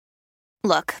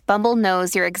Look, Bumble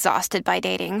knows you're exhausted by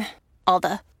dating. All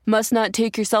the, must not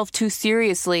take yourself too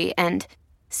seriously, and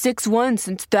 6'1"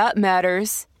 since that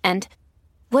matters. And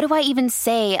what do I even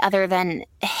say other than,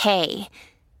 hey?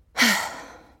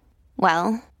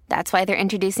 Well, that's why they're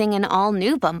introducing an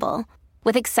all-new Bumble,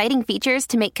 with exciting features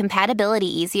to make compatibility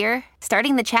easier,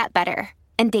 starting the chat better,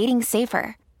 and dating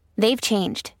safer. They've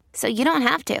changed, so you don't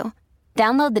have to.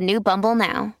 Download the new Bumble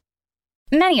now.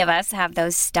 Many of us have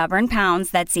those stubborn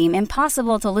pounds that seem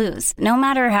impossible to lose, no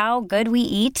matter how good we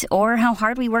eat or how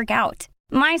hard we work out.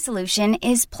 My solution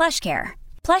is PlushCare.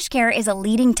 PlushCare is a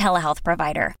leading telehealth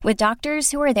provider with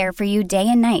doctors who are there for you day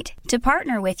and night to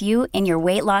partner with you in your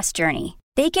weight loss journey.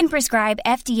 They can prescribe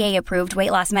FDA-approved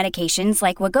weight loss medications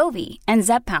like Wegovy and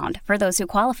Zepbound for those who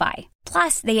qualify.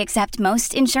 Plus, they accept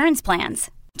most insurance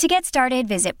plans. To get started,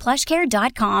 visit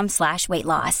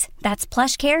plushcare.com/weightloss. That's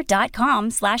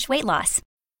plushcare.com/weightloss.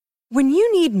 When you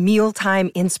need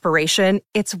mealtime inspiration,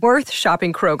 it's worth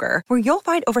shopping Kroger, where you'll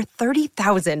find over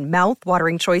 30,000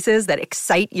 mouth-watering choices that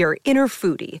excite your inner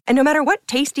foodie. And no matter what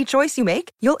tasty choice you make,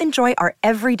 you'll enjoy our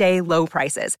everyday low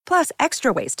prices, plus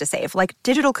extra ways to save, like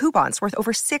digital coupons worth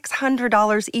over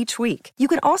 $600 each week. You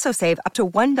can also save up to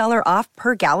 $1 off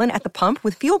per gallon at the pump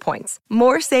with fuel points.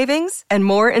 More savings and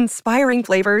more inspiring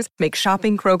flavors make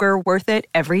shopping Kroger worth it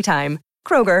every time.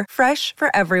 Kroger, fresh for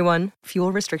everyone.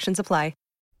 Fuel restrictions apply.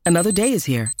 Another day is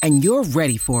here, and you're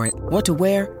ready for it. What to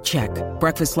wear? Check.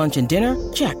 Breakfast, lunch, and dinner?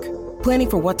 Check. Planning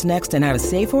for what's next and how to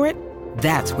save for it?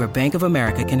 That's where Bank of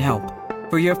America can help.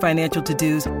 For your financial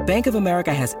to-dos, Bank of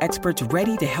America has experts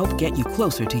ready to help get you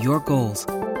closer to your goals.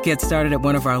 Get started at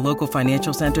one of our local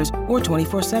financial centers or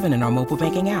 24/7 in our mobile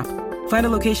banking app. Find a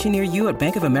location near you at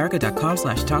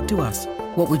bankofamerica.com/talktous.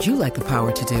 What would you like the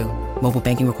power to do? Mobile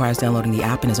banking requires downloading the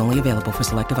app and is only available for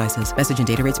select devices. Message and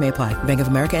data rates may apply. Bank of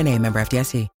America N.A., member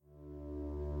FDIC.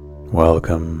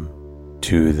 Welcome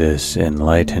to this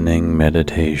enlightening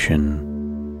meditation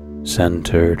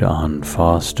centered on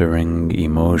fostering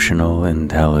emotional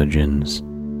intelligence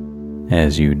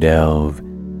as you delve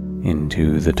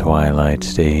into the twilight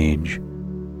stage,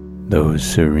 those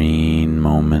serene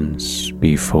moments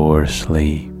before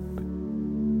sleep.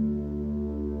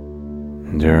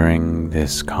 During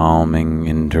this calming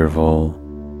interval,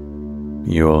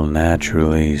 you'll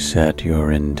naturally set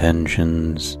your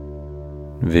intentions,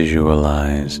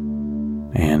 visualize,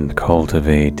 and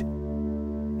cultivate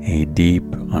a deep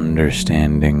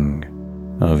understanding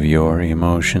of your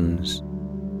emotions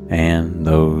and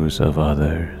those of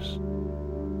others.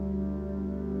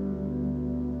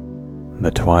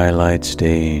 The twilight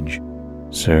stage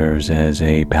serves as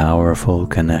a powerful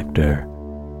connector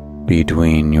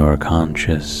between your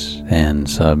conscious and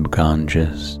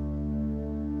subconscious,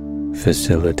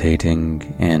 facilitating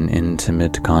an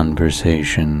intimate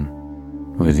conversation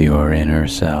with your inner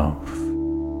self.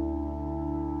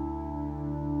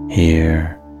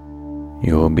 Here,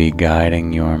 you'll be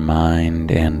guiding your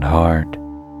mind and heart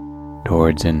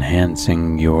towards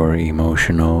enhancing your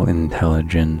emotional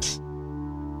intelligence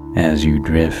as you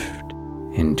drift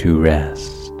into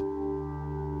rest.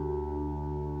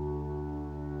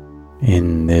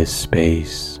 In this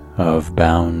space of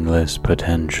boundless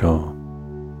potential,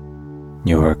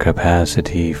 your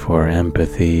capacity for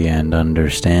empathy and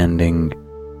understanding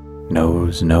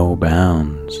knows no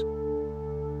bounds.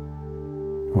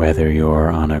 Whether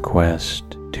you're on a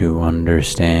quest to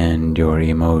understand your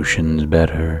emotions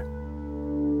better,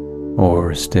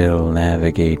 or still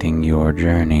navigating your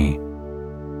journey,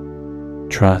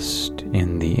 trust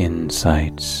in the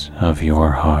insights of your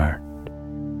heart.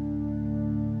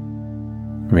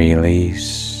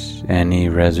 Release any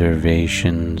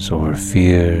reservations or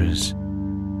fears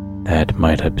that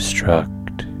might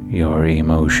obstruct your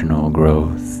emotional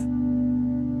growth.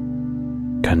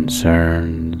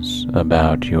 Concerns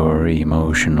about your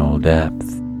emotional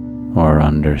depth or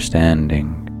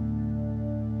understanding.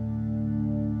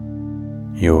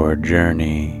 Your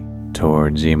journey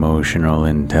towards emotional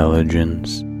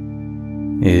intelligence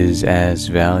is as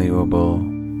valuable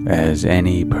as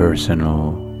any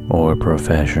personal or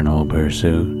professional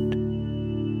pursuit.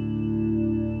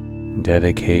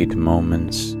 Dedicate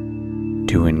moments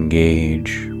to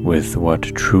engage with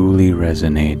what truly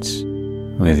resonates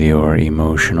with your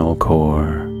emotional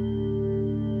core.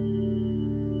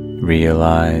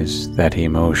 Realize that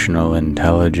emotional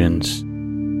intelligence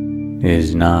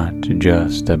is not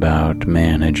just about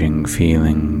managing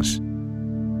feelings.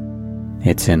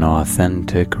 It's an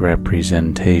authentic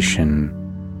representation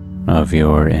of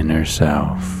your inner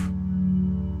self.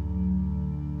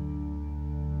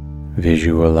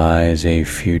 Visualize a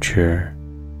future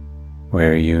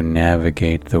where you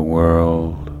navigate the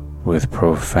world with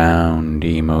profound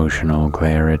emotional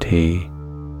clarity.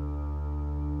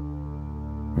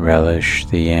 Relish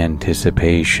the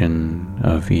anticipation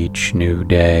of each new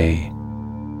day,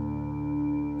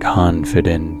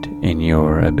 confident in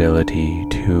your ability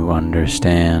to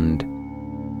understand,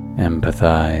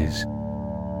 empathize,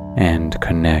 and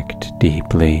connect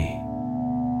deeply.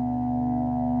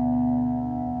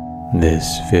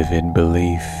 This vivid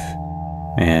belief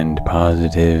and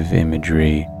positive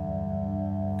imagery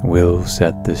will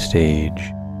set the stage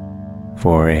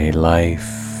for a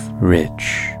life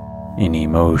rich in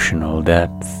emotional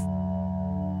depth,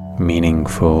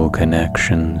 meaningful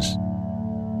connections,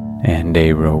 and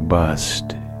a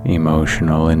robust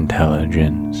emotional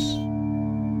intelligence.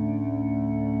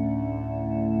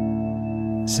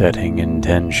 Setting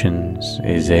intentions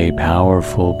is a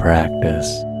powerful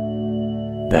practice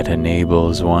that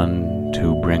enables one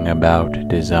to bring about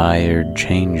desired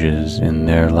changes in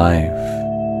their life.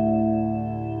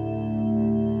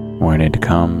 When it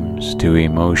comes to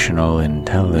emotional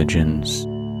intelligence,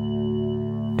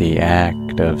 the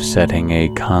act of setting a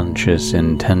conscious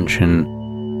intention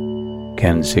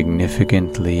can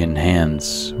significantly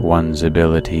enhance one's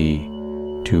ability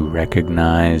to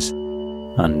recognize,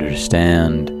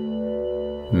 understand,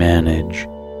 manage,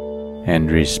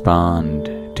 and respond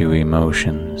to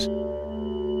emotions,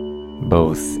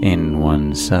 both in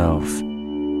oneself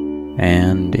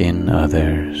and in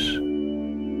others.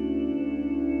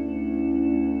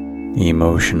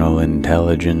 Emotional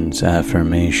intelligence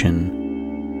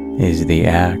affirmation is the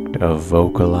act of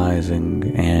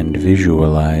vocalizing and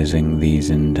visualizing these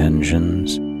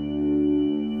intentions,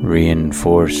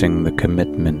 reinforcing the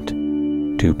commitment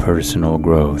to personal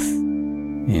growth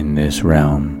in this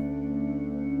realm.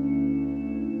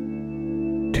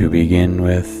 To begin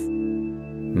with,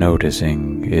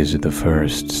 noticing is the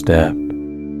first step.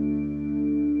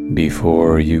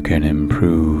 Before you can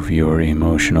improve your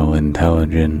emotional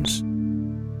intelligence,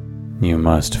 you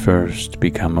must first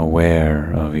become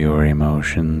aware of your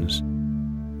emotions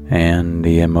and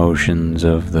the emotions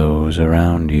of those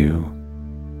around you.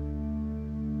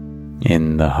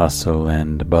 In the hustle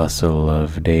and bustle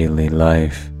of daily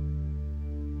life,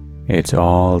 it's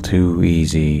all too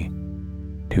easy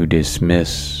to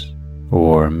dismiss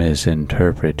or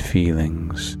misinterpret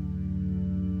feelings,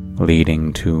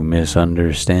 leading to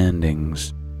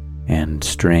misunderstandings and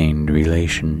strained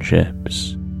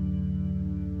relationships.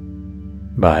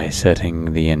 By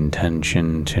setting the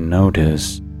intention to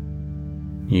notice,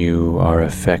 you are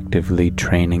effectively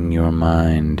training your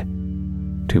mind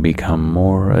to become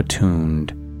more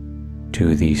attuned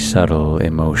to the subtle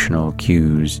emotional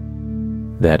cues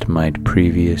that might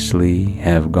previously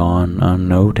have gone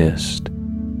unnoticed.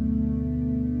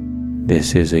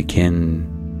 This is akin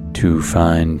to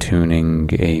fine-tuning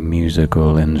a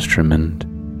musical instrument.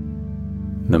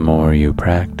 The more you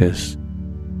practice,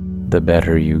 the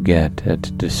better you get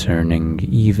at discerning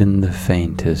even the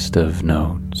faintest of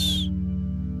notes.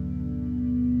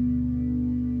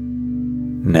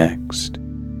 Next,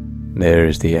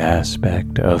 there's the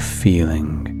aspect of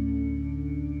feeling.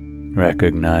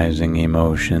 Recognizing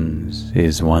emotions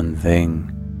is one thing,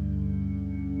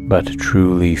 but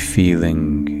truly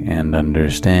feeling and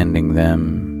understanding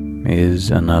them is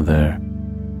another.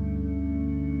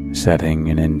 Setting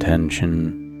an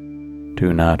intention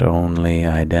to not only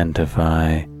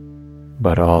identify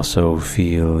but also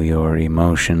feel your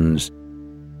emotions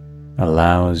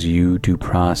allows you to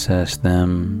process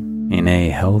them in a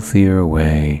healthier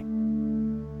way,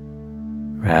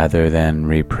 rather than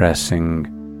repressing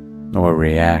or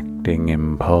reacting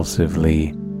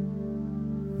impulsively.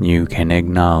 You can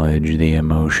acknowledge the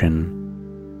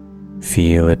emotion,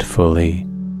 feel it fully,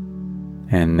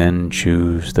 and then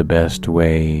choose the best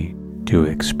way to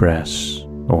express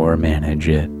or manage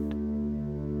it.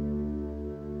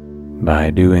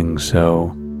 By doing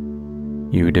so,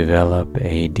 you develop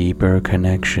a deeper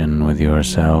connection with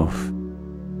yourself,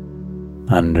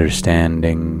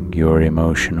 understanding your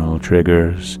emotional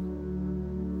triggers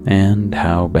and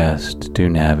how best to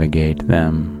navigate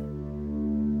them.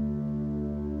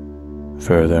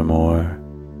 Furthermore,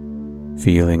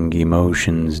 feeling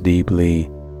emotions deeply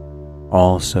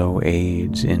also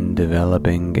aids in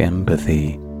developing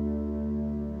empathy,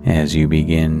 as you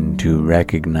begin to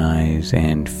recognize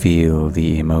and feel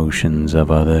the emotions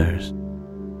of others,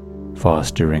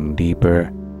 fostering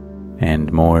deeper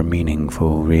and more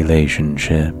meaningful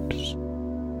relationships.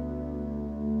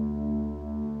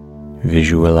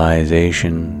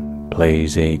 Visualization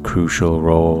plays a crucial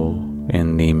role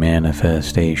in the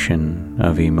manifestation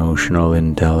of emotional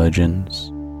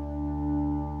intelligence.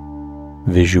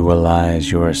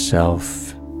 Visualize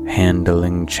yourself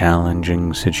handling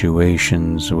challenging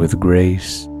situations with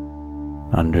grace,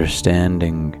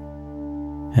 understanding,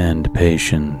 and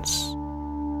patience.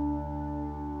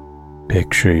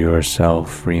 Picture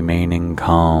yourself remaining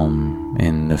calm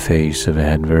in the face of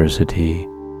adversity,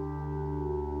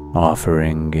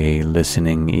 offering a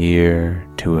listening ear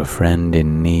to a friend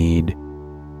in need,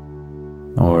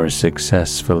 or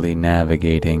successfully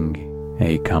navigating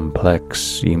a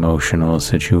complex emotional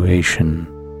situation.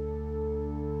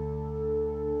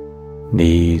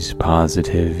 These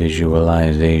positive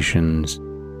visualizations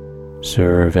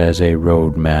serve as a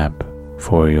roadmap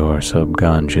for your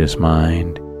subconscious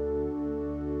mind,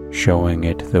 showing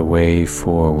it the way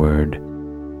forward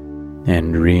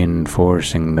and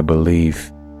reinforcing the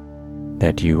belief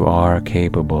that you are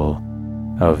capable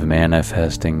of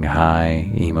manifesting high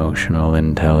emotional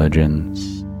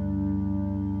intelligence.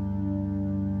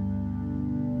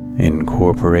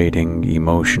 Incorporating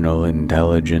emotional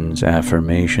intelligence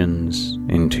affirmations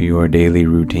into your daily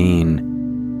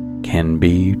routine can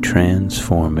be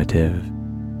transformative.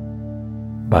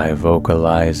 By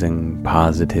vocalizing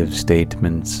positive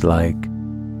statements like,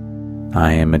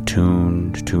 "I am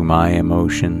attuned to my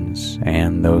emotions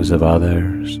and those of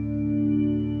others,"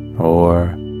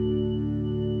 or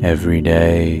 "Every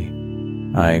day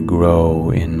I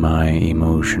grow in my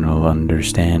emotional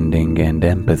understanding and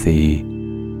empathy,"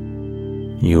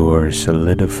 you're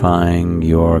solidifying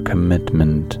your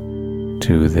commitment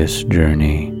to this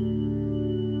journey.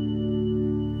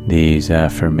 These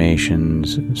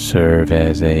affirmations serve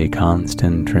as a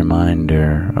constant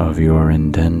reminder of your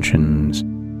intentions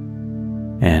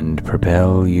and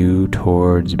propel you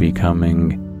towards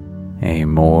becoming a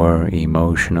more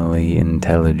emotionally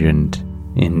intelligent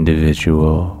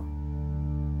individual.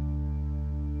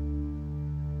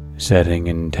 Setting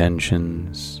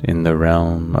intentions in the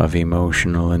realm of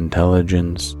emotional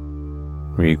intelligence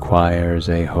requires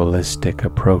a holistic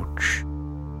approach,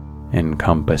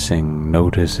 encompassing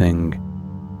noticing,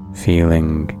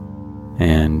 feeling,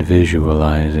 and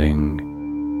visualizing.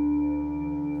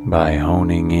 By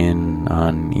honing in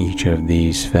on each of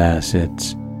these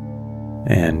facets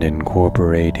and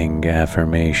incorporating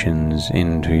affirmations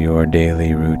into your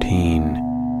daily routine,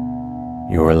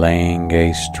 you're laying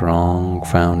a strong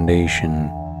foundation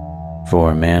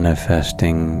for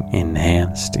manifesting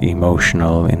enhanced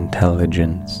emotional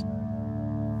intelligence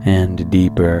and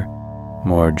deeper,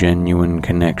 more genuine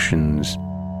connections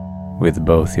with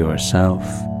both yourself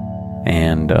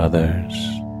and others.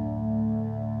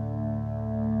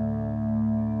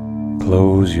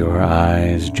 Close your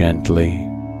eyes gently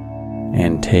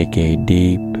and take a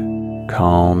deep,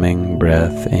 calming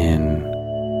breath in.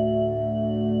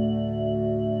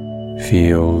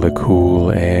 Feel the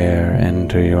cool air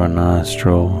enter your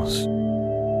nostrils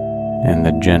and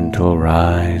the gentle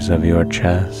rise of your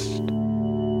chest.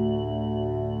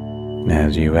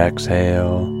 As you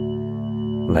exhale,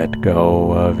 let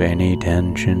go of any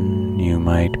tension you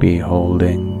might be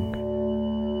holding.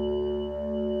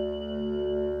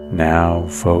 Now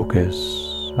focus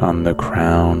on the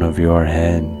crown of your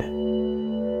head.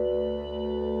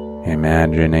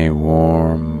 Imagine a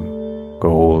warm,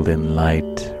 golden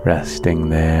light resting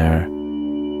there,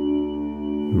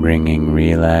 bringing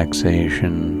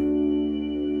relaxation.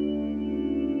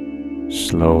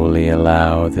 Slowly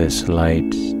allow this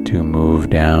light to move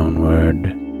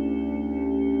downward,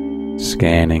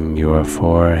 scanning your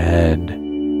forehead,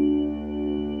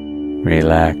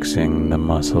 relaxing the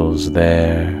muscles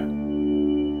there.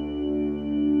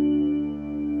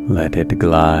 Let it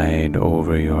glide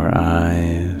over your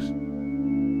eyes,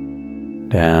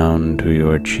 down to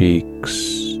your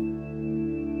cheeks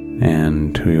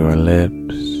and to your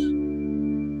lips.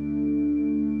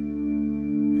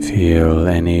 Feel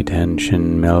any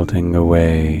tension melting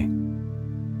away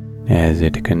as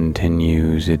it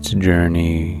continues its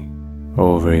journey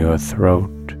over your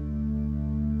throat,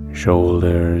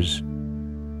 shoulders,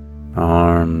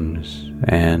 arms,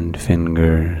 and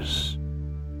fingers.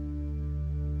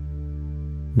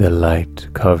 The light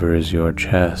covers your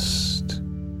chest,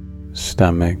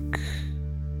 stomach,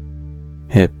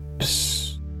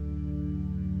 hips,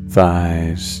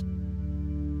 thighs,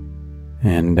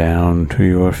 and down to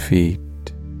your feet.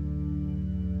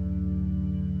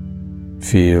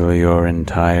 Feel your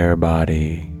entire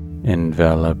body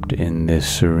enveloped in this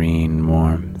serene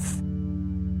warmth,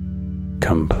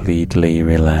 completely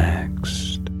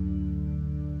relaxed.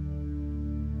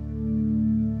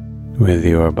 With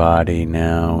your body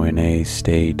now in a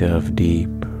state of deep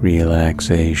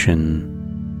relaxation,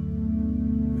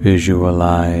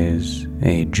 visualize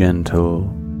a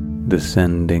gentle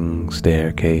descending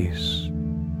staircase.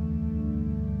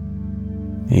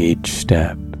 Each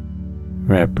step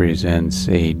represents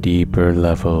a deeper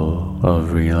level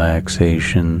of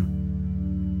relaxation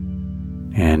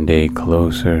and a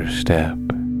closer step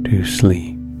to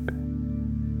sleep.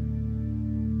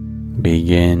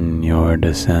 Begin your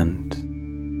descent,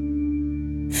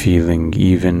 feeling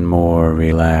even more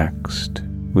relaxed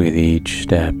with each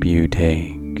step you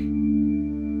take.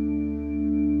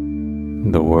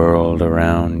 The world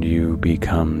around you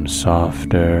becomes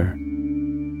softer,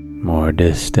 more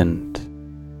distant.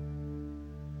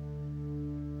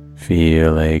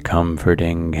 Feel a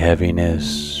comforting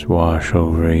heaviness wash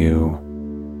over you,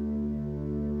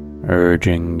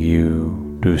 urging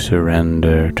you to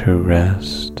surrender to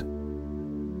rest.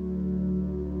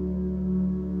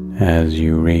 As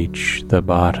you reach the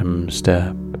bottom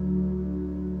step,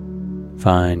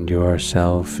 find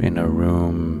yourself in a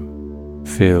room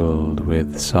filled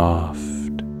with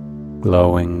soft,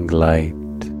 glowing light.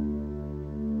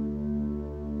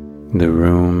 The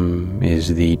room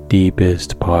is the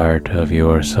deepest part of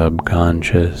your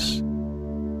subconscious,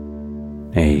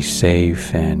 a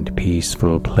safe and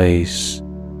peaceful place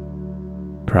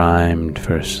primed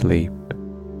for sleep.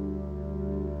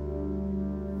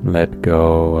 Let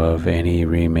go of any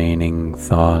remaining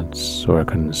thoughts or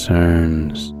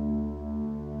concerns.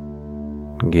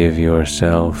 Give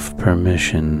yourself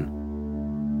permission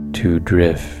to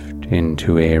drift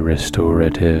into a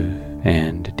restorative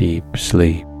and deep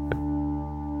sleep,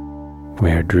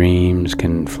 where dreams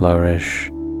can flourish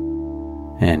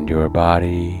and your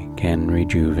body can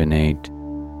rejuvenate.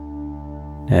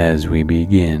 As we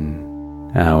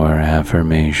begin our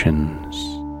affirmations.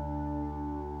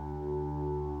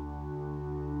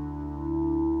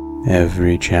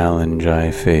 Every challenge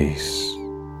I face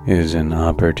is an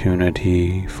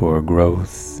opportunity for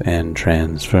growth and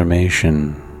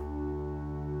transformation.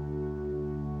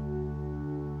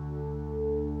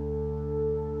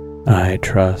 I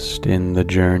trust in the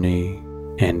journey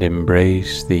and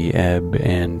embrace the ebb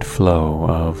and flow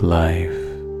of life.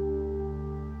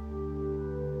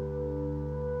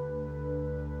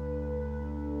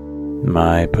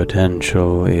 My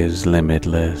potential is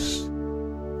limitless,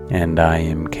 and I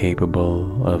am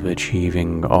capable of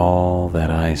achieving all that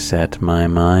I set my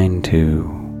mind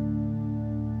to.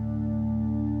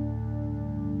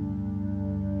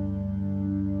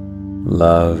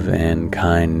 Love and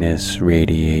kindness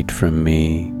radiate from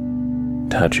me,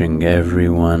 touching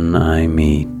everyone I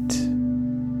meet.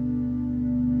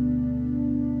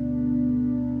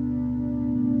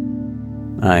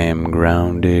 I am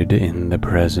grounded in the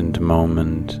present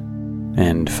moment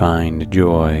and find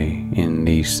joy in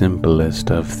the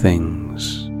simplest of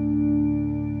things.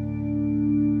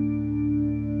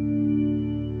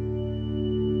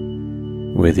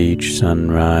 With each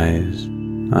sunrise,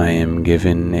 I am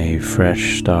given a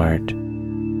fresh start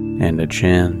and a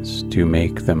chance to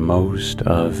make the most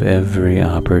of every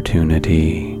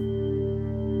opportunity.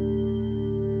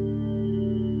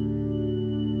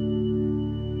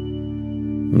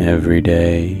 Every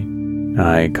day,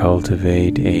 I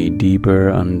cultivate a deeper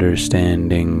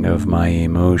understanding of my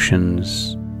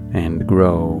emotions and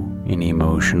grow in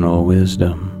emotional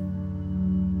wisdom.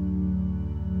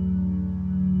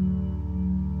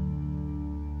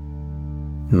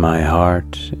 My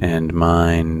heart and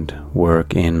mind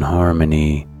work in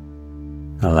harmony,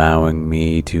 allowing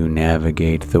me to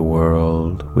navigate the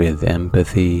world with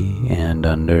empathy and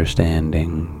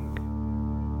understanding.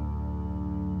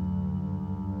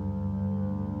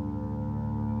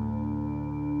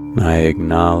 I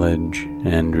acknowledge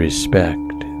and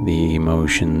respect the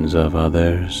emotions of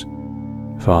others,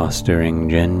 fostering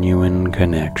genuine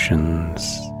connections.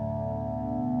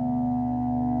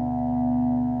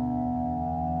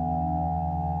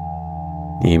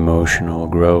 Emotional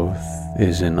growth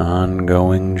is an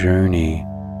ongoing journey,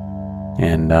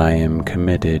 and I am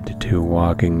committed to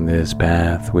walking this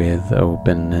path with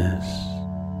openness.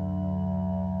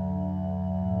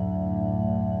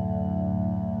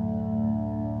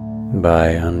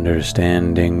 By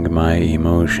understanding my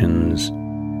emotions,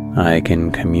 I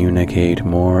can communicate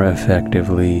more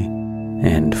effectively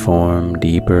and form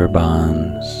deeper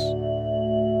bonds.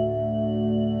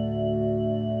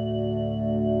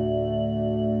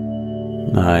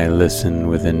 I listen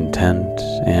with intent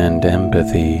and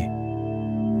empathy,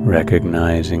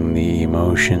 recognizing the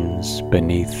emotions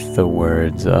beneath the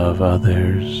words of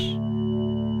others.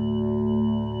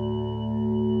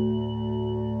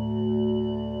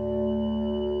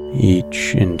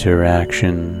 Each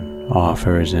interaction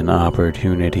offers an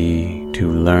opportunity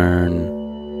to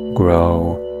learn,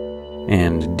 grow,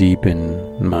 and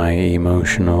deepen my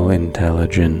emotional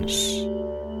intelligence.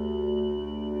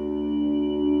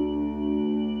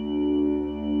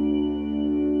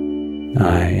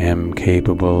 I am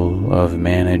capable of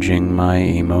managing my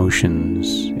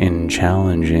emotions in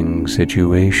challenging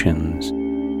situations,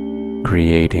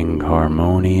 creating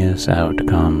harmonious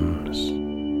outcomes.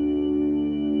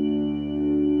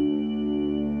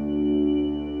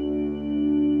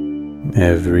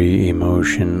 Every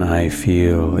emotion I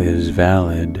feel is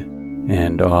valid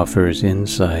and offers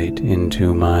insight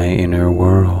into my inner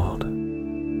world.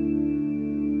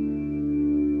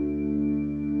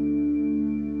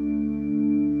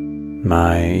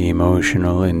 My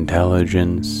emotional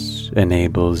intelligence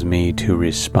enables me to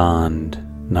respond,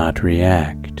 not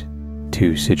react,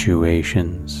 to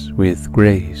situations with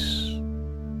grace.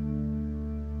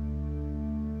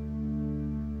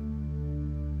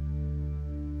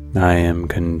 I am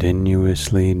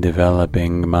continuously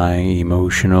developing my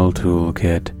emotional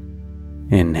toolkit,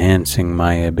 enhancing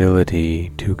my ability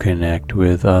to connect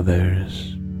with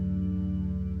others.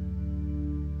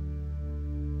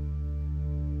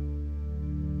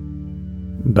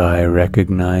 By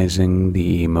recognizing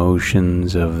the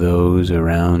emotions of those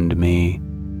around me,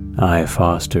 I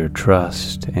foster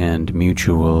trust and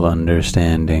mutual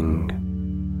understanding.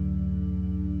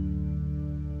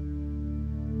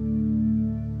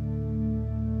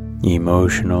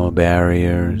 Emotional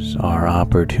barriers are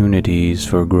opportunities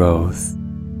for growth,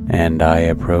 and I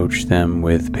approach them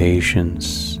with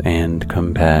patience and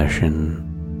compassion.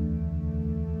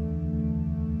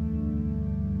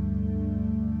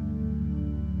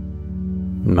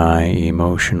 My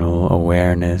emotional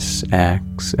awareness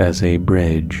acts as a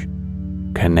bridge,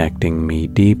 connecting me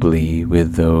deeply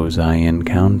with those I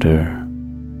encounter.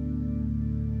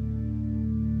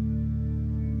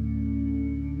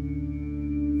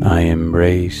 I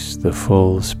embrace the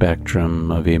full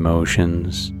spectrum of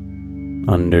emotions,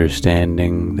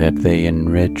 understanding that they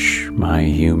enrich my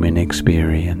human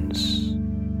experience.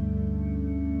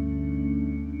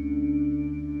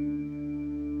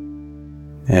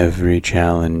 Every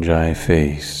challenge I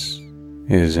face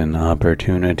is an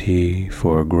opportunity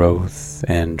for growth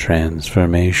and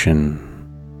transformation.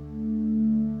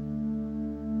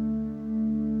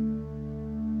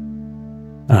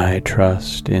 I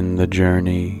trust in the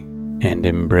journey and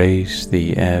embrace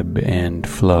the ebb and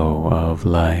flow of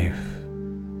life.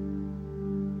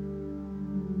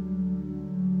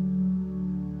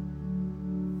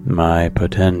 My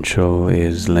potential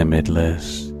is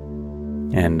limitless,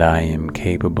 and I am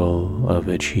capable of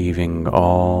achieving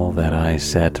all that I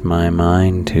set my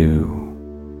mind to.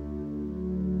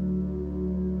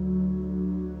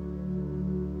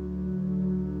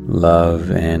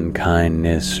 Love and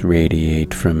kindness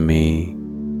radiate from me,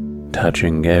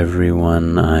 touching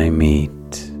everyone I meet.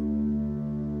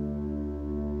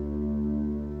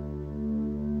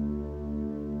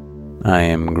 I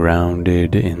am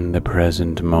grounded in the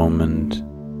present moment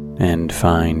and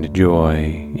find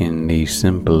joy in the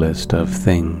simplest of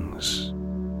things.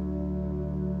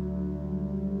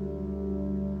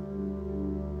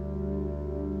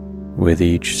 With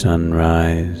each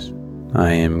sunrise,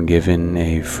 I am given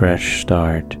a fresh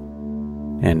start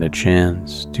and a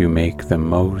chance to make the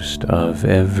most of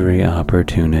every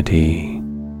opportunity.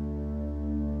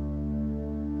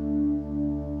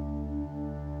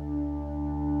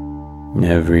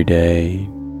 Every day,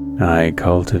 I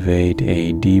cultivate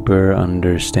a deeper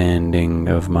understanding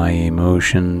of my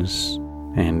emotions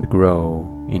and grow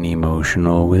in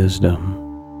emotional wisdom.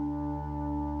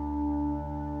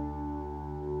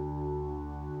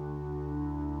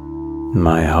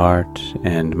 My heart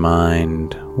and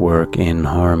mind work in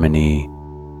harmony,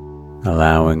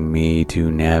 allowing me to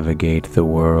navigate the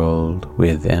world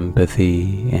with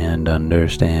empathy and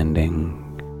understanding.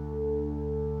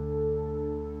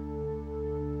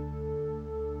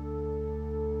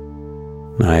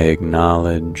 I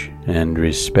acknowledge and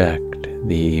respect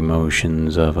the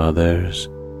emotions of others,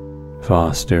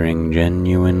 fostering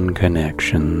genuine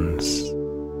connections.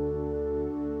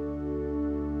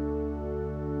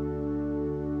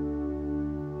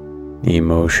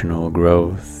 Emotional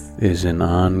growth is an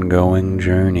ongoing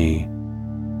journey,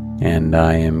 and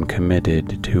I am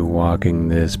committed to walking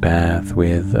this path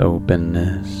with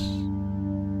openness.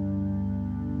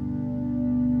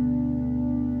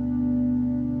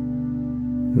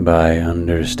 By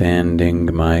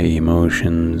understanding my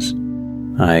emotions,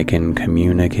 I can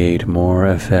communicate more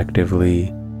effectively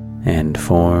and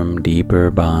form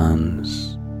deeper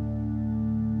bonds.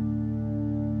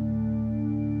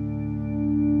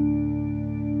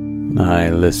 I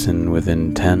listen with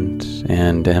intent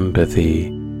and empathy,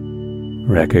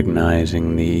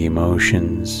 recognizing the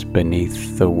emotions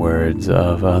beneath the words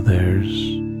of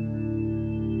others.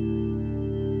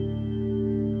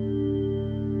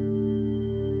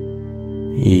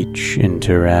 Each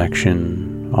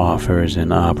interaction offers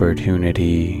an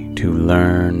opportunity to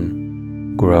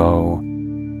learn, grow,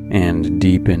 and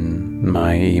deepen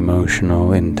my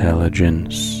emotional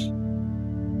intelligence.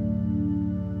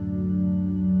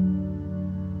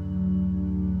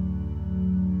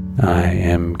 I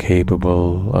am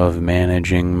capable of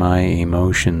managing my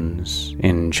emotions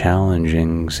in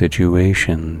challenging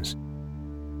situations,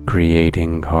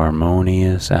 creating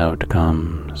harmonious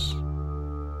outcomes.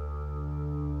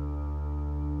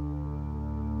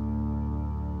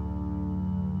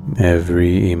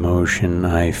 Every emotion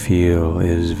I feel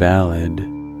is valid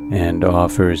and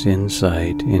offers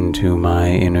insight into my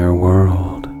inner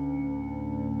world.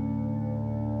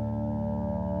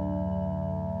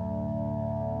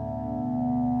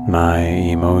 My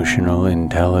emotional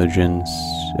intelligence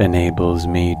enables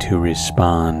me to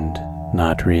respond,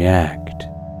 not react,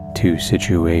 to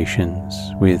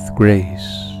situations with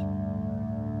grace.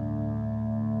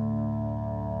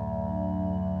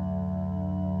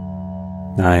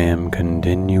 I am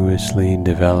continuously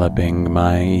developing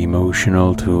my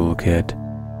emotional toolkit,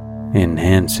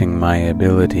 enhancing my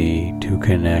ability to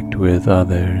connect with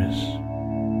others.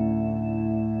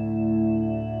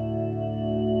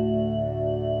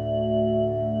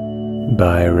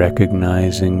 By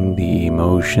recognizing the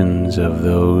emotions of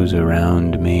those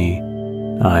around me,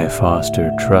 I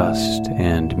foster trust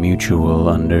and mutual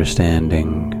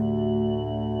understanding.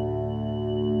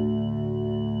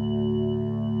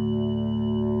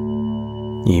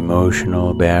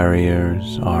 Emotional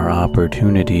barriers are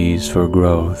opportunities for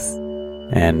growth,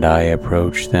 and I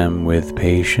approach them with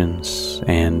patience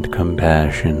and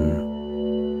compassion.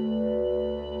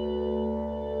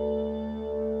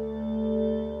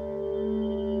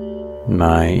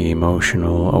 My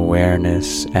emotional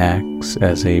awareness acts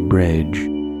as a bridge,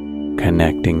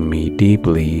 connecting me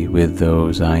deeply with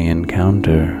those I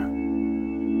encounter.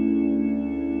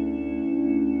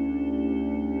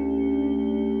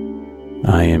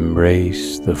 I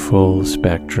embrace the full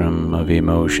spectrum of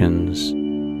emotions,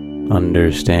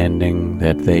 understanding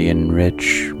that they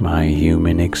enrich my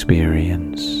human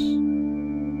experience.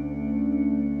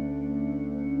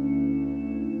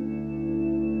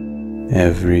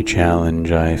 Every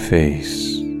challenge I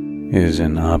face is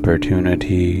an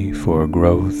opportunity for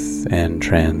growth and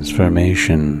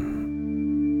transformation.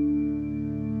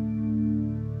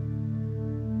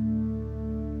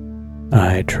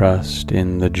 I trust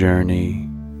in the journey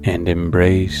and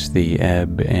embrace the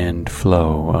ebb and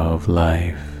flow of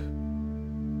life.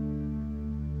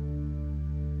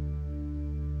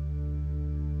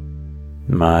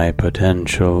 My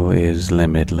potential is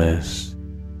limitless,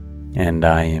 and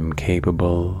I am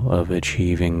capable of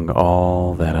achieving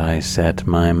all that I set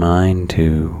my mind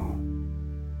to.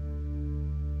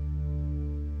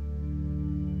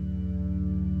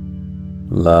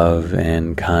 Love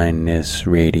and kindness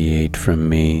radiate from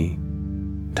me,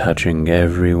 touching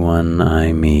everyone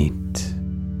I meet.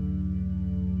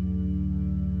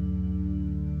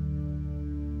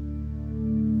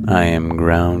 I am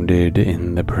grounded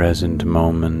in the present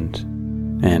moment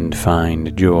and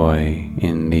find joy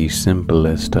in the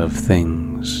simplest of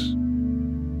things.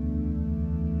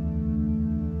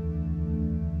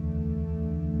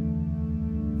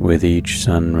 With each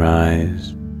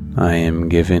sunrise, I am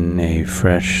given a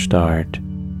fresh start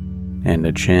and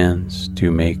a chance to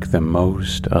make the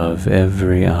most of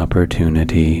every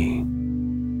opportunity.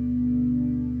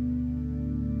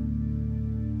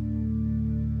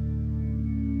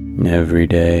 Every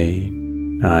day,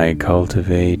 I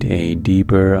cultivate a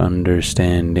deeper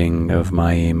understanding of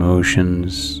my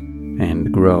emotions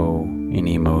and grow in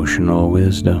emotional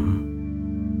wisdom.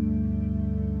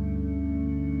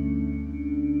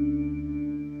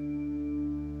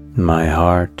 My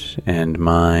heart and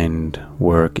mind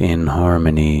work in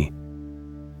harmony,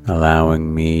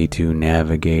 allowing me to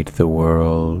navigate the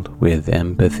world with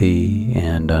empathy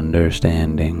and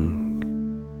understanding.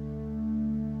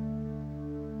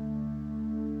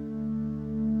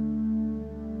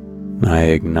 I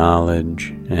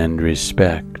acknowledge and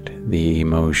respect the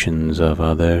emotions of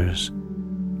others,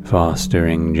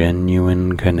 fostering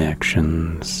genuine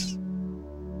connections.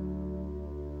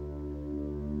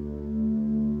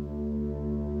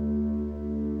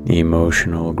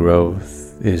 Emotional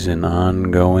growth is an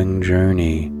ongoing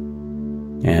journey,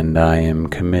 and I am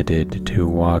committed to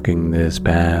walking this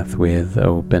path with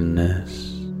openness.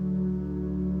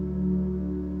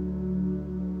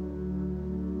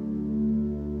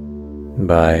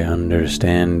 By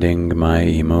understanding my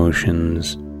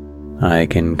emotions, I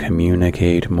can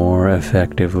communicate more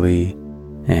effectively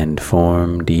and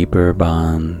form deeper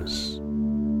bonds.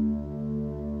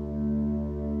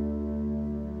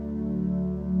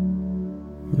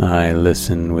 I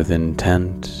listen with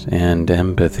intent and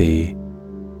empathy,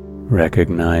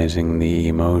 recognizing the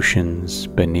emotions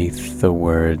beneath the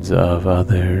words of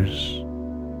others.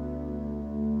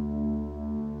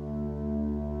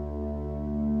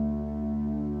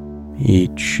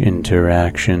 Each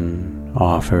interaction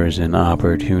offers an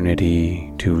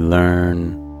opportunity to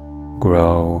learn,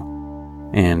 grow,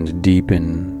 and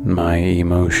deepen my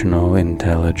emotional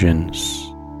intelligence.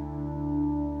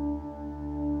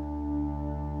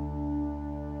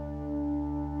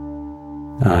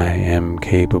 I am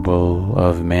capable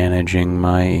of managing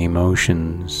my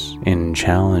emotions in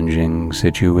challenging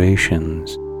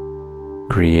situations,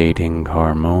 creating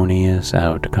harmonious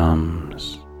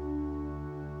outcomes.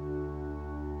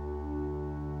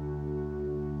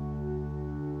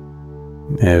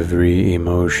 Every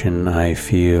emotion I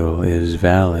feel is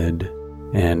valid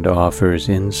and offers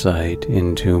insight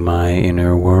into my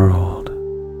inner world.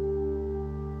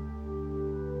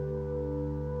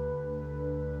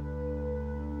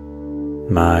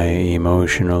 My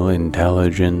emotional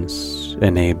intelligence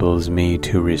enables me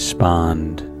to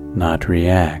respond, not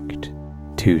react,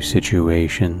 to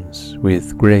situations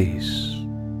with grace.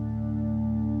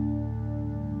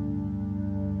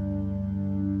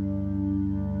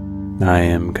 I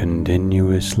am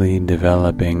continuously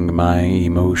developing my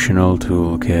emotional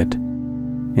toolkit,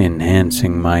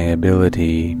 enhancing my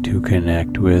ability to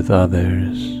connect with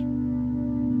others.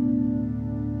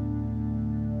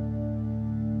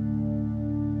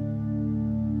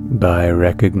 By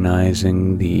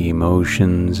recognizing the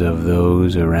emotions of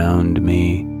those around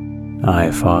me,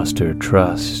 I foster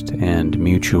trust and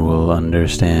mutual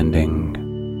understanding.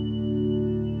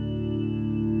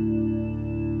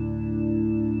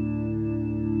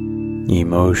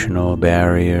 Emotional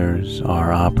barriers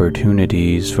are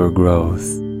opportunities for growth,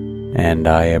 and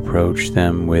I approach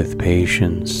them with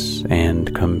patience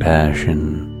and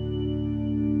compassion.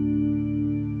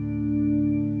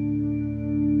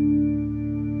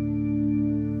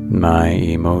 My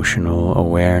emotional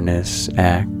awareness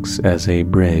acts as a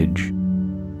bridge,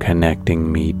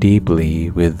 connecting me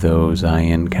deeply with those I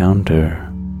encounter.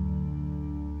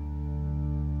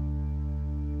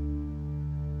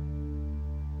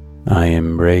 I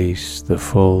embrace the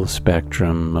full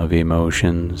spectrum of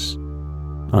emotions,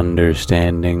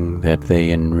 understanding that they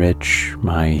enrich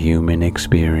my human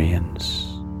experience.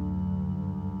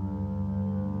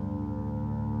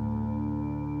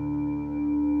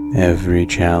 Every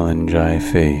challenge I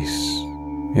face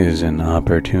is an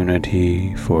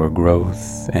opportunity for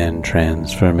growth and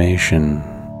transformation.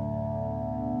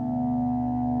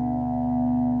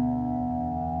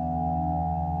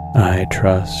 I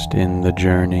trust in the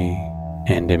journey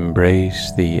and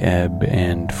embrace the ebb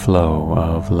and flow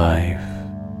of life.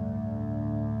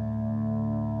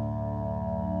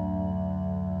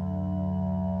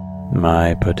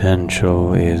 My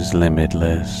potential is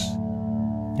limitless,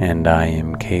 and I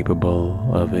am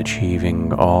capable of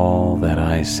achieving all that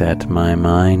I set my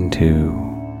mind to.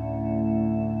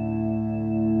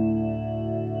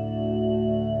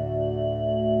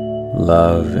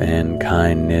 Love and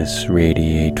kindness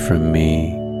radiate from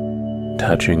me,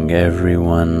 touching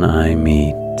everyone I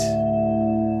meet.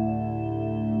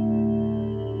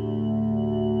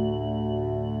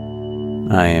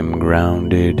 I am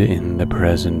grounded in the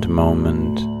present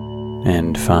moment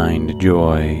and find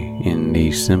joy in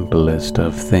the simplest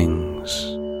of things.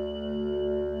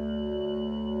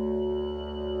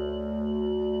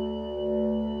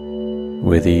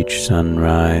 With each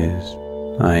sunrise,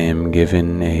 I am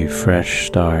given a fresh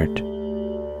start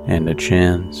and a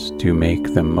chance to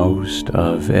make the most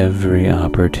of every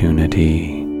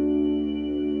opportunity.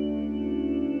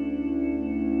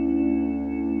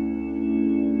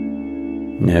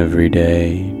 Every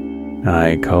day,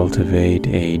 I cultivate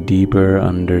a deeper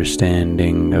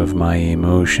understanding of my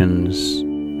emotions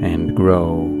and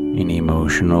grow in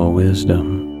emotional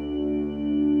wisdom.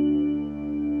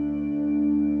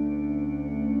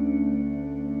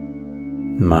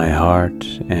 My heart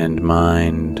and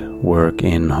mind work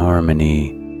in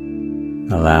harmony,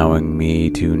 allowing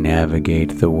me to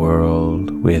navigate the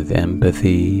world with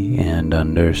empathy and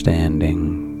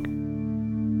understanding.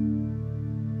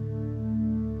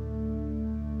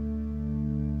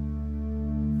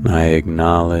 I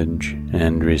acknowledge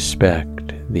and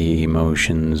respect the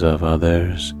emotions of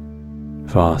others,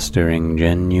 fostering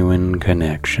genuine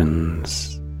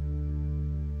connections.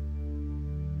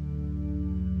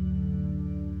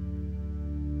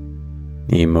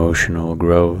 Emotional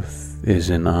growth is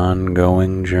an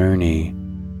ongoing journey,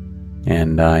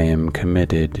 and I am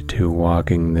committed to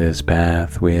walking this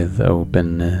path with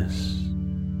openness.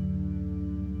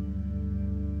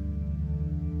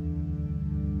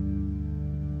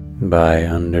 By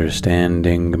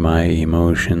understanding my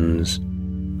emotions,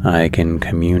 I can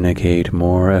communicate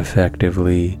more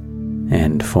effectively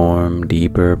and form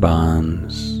deeper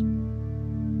bonds.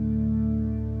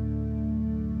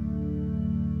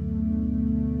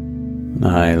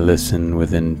 I listen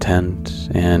with intent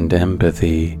and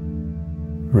empathy,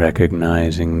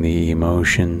 recognizing the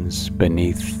emotions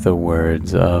beneath the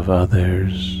words of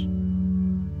others.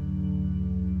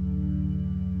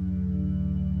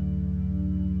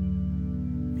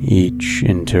 Each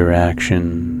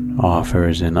interaction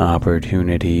offers an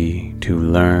opportunity to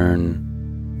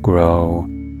learn, grow,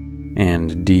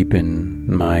 and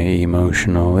deepen my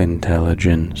emotional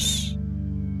intelligence.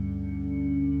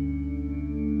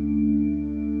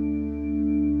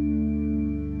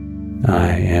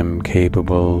 I am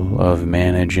capable of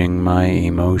managing my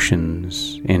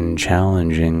emotions in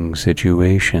challenging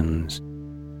situations,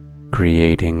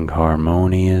 creating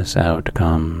harmonious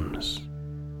outcomes.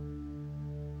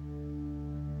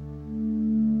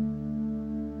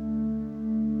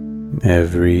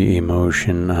 Every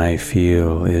emotion I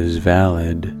feel is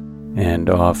valid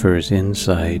and offers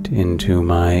insight into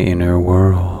my inner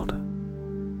world.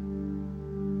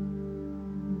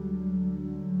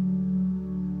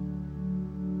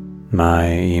 My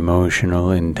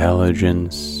emotional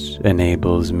intelligence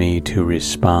enables me to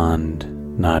respond,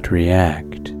 not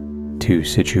react, to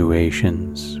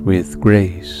situations with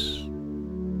grace.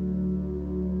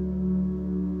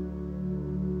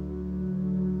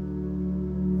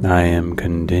 I am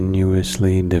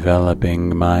continuously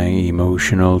developing my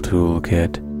emotional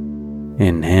toolkit,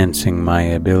 enhancing my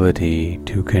ability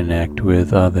to connect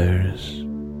with others.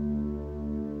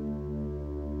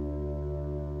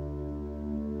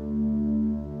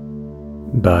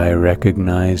 By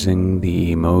recognizing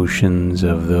the emotions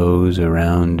of those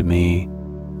around me,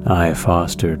 I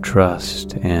foster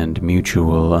trust and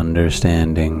mutual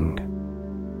understanding.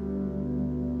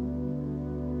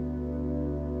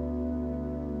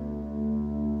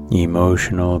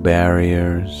 Emotional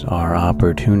barriers are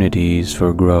opportunities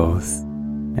for growth,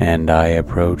 and I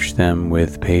approach them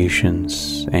with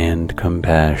patience and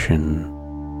compassion.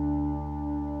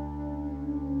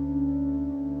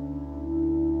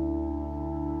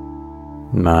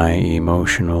 My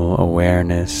emotional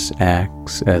awareness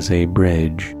acts as a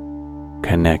bridge,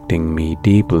 connecting me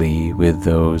deeply with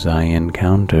those I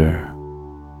encounter.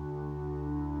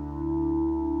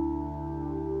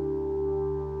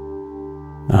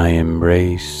 I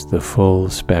embrace the full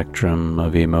spectrum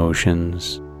of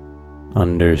emotions,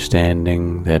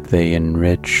 understanding that they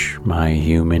enrich my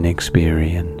human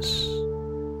experience.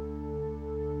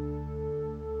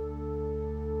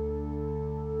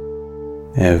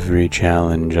 Every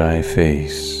challenge I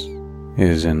face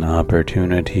is an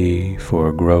opportunity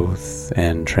for growth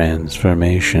and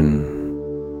transformation.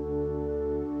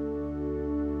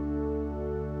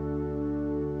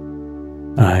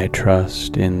 I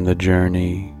trust in the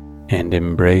journey and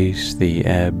embrace the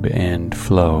ebb and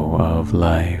flow of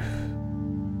life.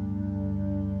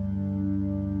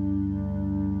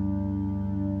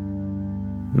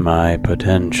 My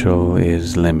potential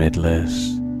is limitless,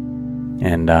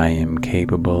 and I am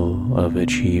capable of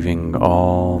achieving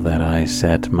all that I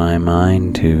set my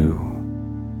mind to.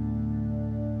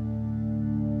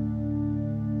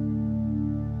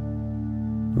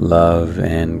 Love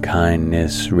and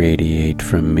kindness radiate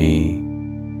from me,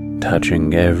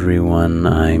 touching everyone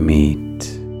I meet.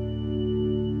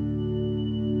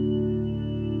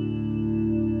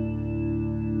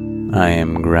 I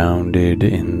am grounded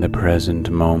in the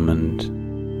present moment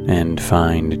and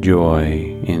find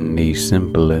joy in the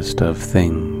simplest of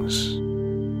things.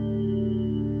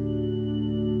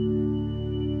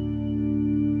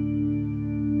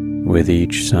 With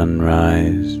each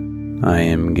sunrise, I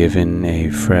am given a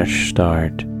fresh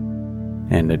start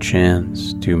and a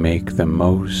chance to make the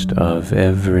most of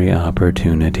every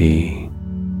opportunity.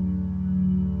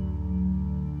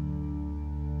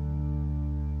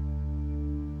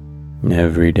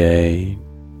 Every day,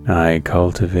 I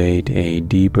cultivate a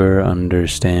deeper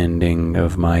understanding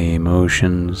of my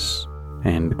emotions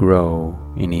and grow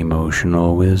in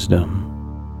emotional wisdom.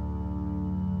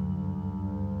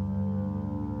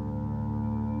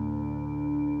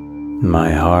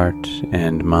 My heart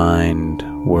and mind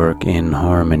work in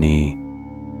harmony,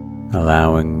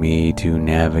 allowing me to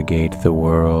navigate the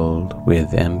world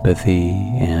with empathy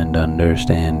and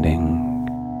understanding.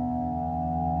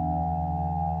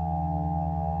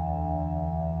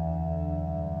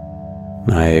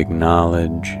 I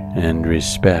acknowledge and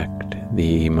respect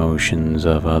the emotions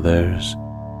of others,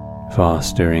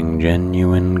 fostering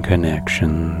genuine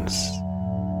connections.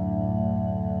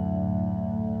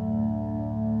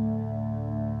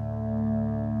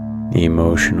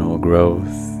 Emotional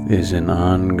growth is an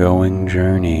ongoing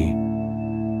journey,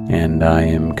 and I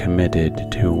am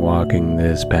committed to walking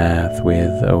this path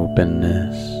with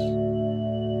openness.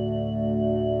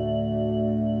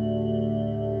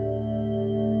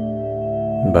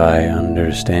 By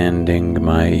understanding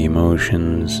my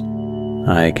emotions,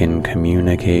 I can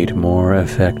communicate more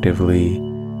effectively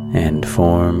and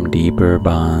form deeper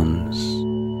bonds.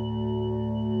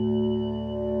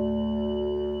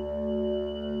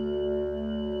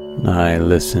 I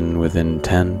listen with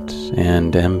intent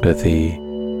and empathy,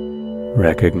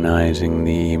 recognizing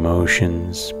the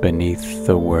emotions beneath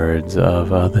the words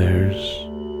of others.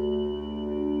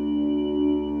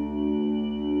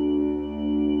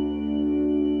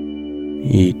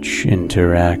 Each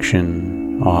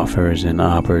interaction offers an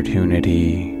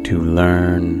opportunity to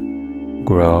learn,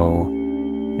 grow,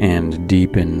 and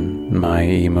deepen my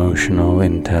emotional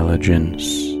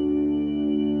intelligence.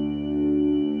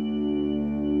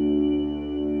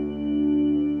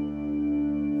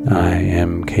 I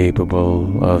am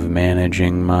capable of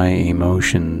managing my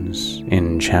emotions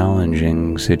in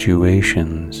challenging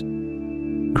situations,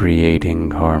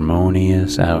 creating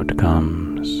harmonious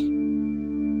outcomes.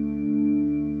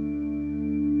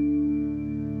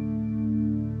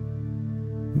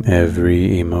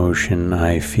 Every emotion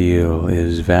I feel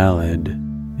is valid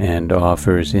and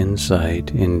offers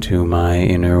insight into my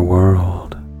inner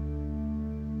world.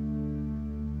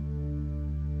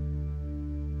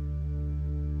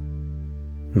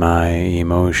 My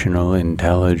emotional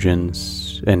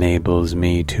intelligence enables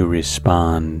me to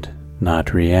respond,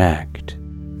 not react,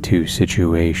 to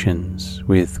situations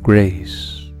with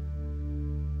grace.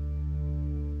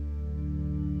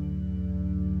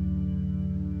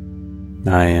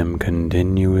 I am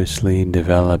continuously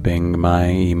developing my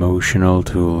emotional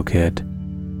toolkit,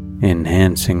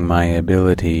 enhancing my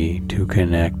ability to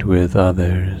connect with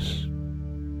others.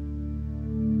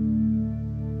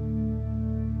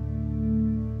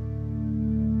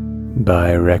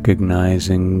 By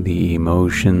recognizing the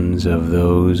emotions of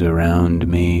those around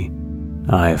me,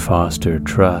 I foster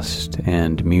trust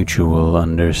and mutual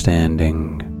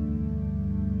understanding.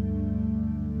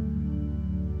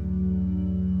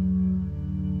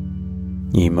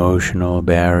 Emotional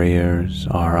barriers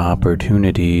are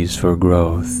opportunities for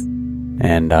growth,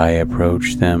 and I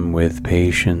approach them with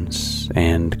patience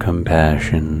and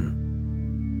compassion.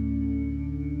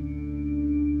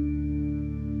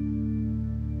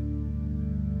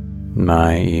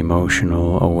 My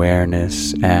emotional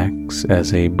awareness acts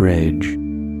as a bridge,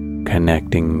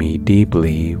 connecting me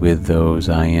deeply with those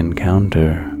I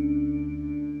encounter.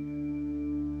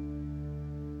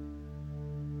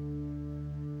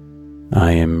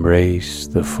 I embrace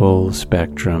the full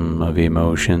spectrum of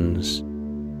emotions,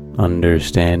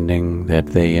 understanding that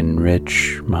they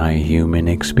enrich my human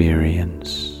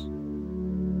experience.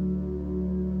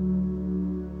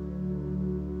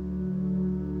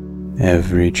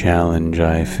 Every challenge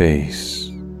I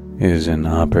face is an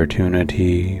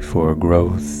opportunity for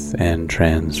growth and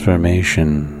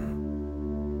transformation.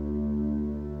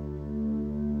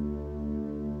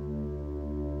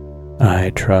 I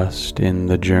trust in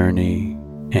the journey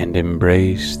and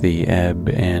embrace the ebb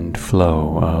and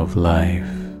flow of life.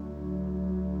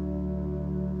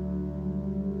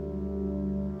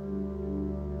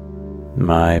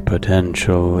 My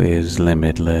potential is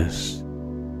limitless,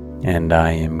 and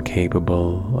I am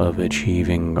capable of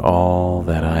achieving all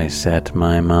that I set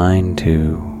my mind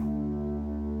to.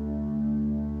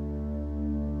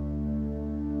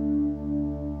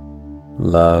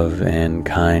 Love and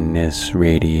kindness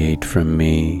radiate from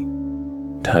me,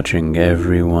 touching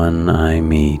everyone I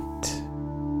meet.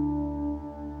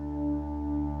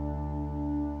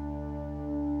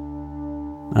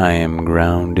 I am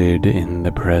grounded in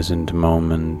the present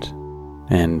moment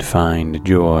and find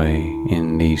joy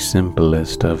in the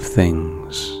simplest of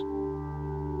things.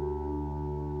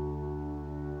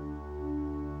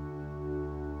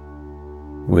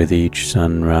 With each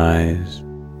sunrise,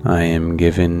 I am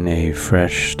given a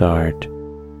fresh start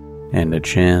and a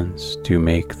chance to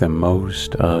make the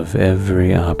most of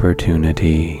every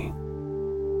opportunity.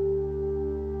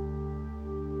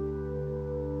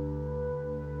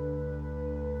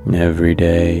 Every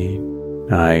day,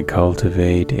 I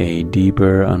cultivate a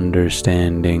deeper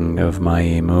understanding of my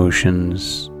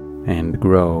emotions and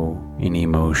grow in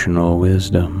emotional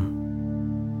wisdom.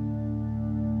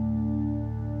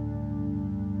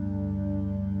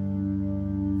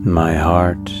 My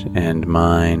heart and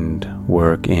mind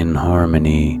work in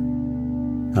harmony,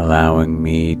 allowing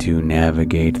me to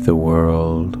navigate the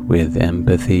world with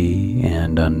empathy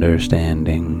and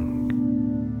understanding.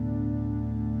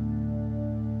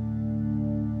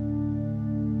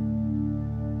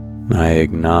 I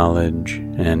acknowledge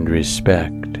and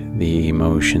respect the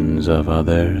emotions of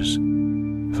others,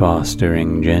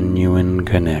 fostering genuine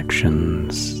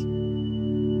connections.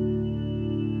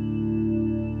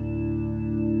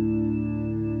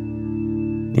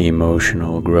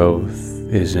 Emotional growth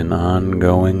is an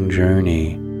ongoing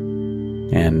journey,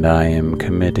 and I am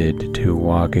committed to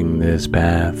walking this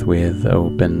path with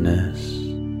openness.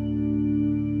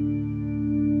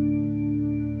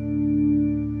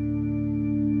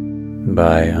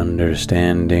 By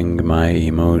understanding my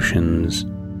emotions,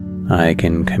 I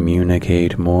can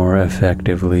communicate more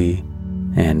effectively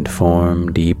and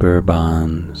form deeper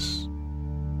bonds.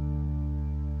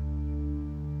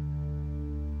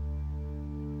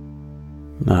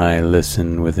 I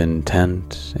listen with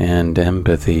intent and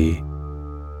empathy,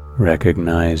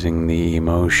 recognizing the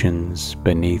emotions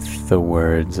beneath the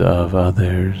words of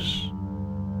others.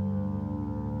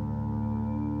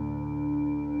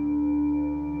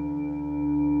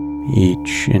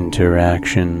 Each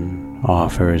interaction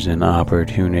offers an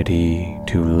opportunity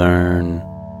to learn,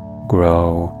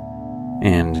 grow,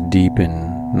 and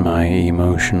deepen my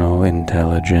emotional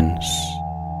intelligence.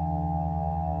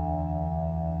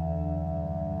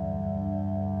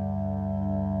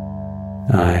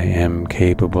 I am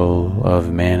capable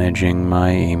of managing my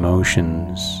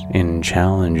emotions in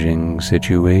challenging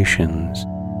situations,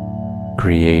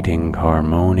 creating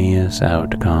harmonious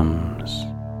outcomes.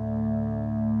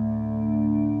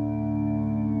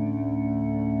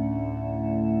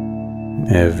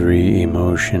 Every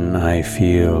emotion I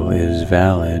feel is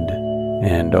valid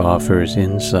and offers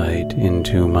insight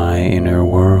into my inner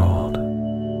world.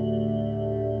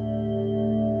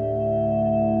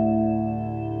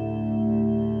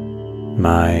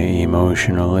 My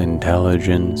emotional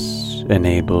intelligence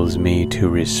enables me to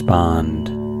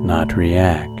respond, not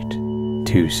react,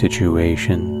 to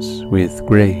situations with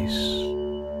grace.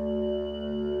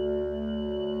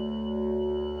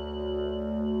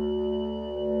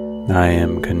 I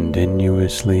am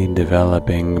continuously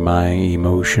developing my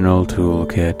emotional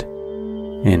toolkit,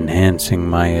 enhancing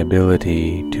my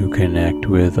ability to connect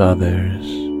with others.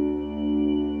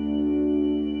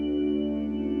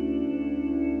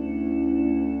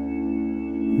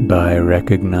 By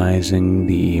recognizing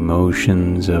the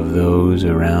emotions of those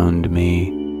around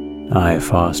me, I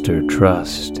foster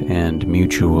trust and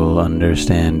mutual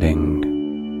understanding.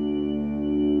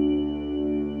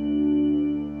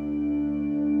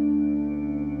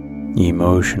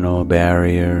 Emotional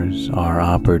barriers are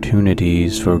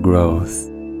opportunities for growth,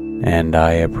 and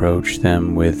I approach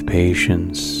them with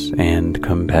patience and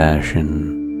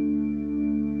compassion.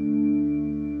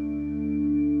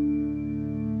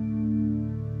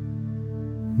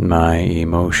 My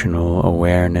emotional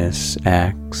awareness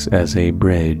acts as a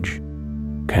bridge,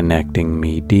 connecting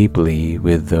me deeply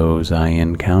with those I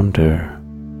encounter.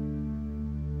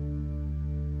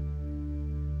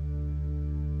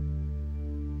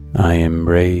 I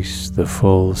embrace the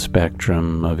full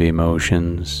spectrum of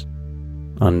emotions,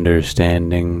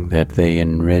 understanding that they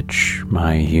enrich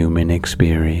my human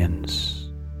experience.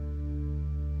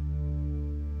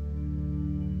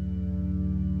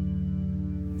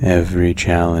 Every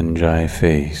challenge I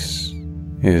face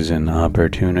is an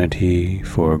opportunity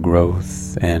for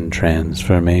growth and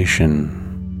transformation.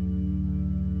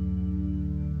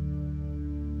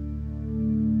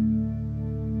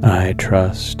 I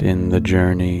trust in the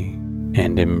journey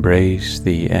and embrace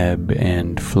the ebb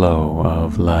and flow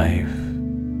of life.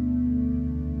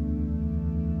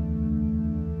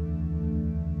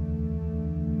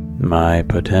 My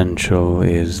potential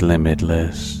is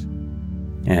limitless,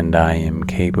 and I am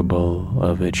capable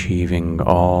of achieving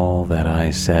all that I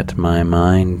set my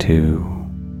mind to.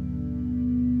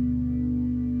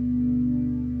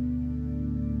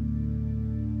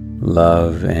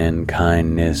 Love and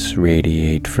kindness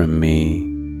radiate from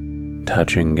me,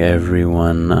 touching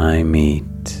everyone I meet.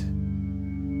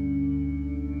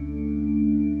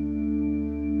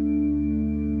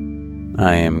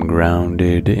 I am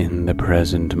grounded in the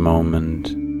present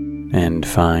moment and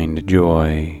find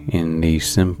joy in the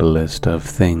simplest of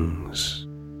things.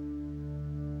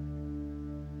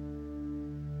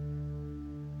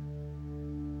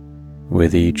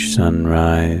 With each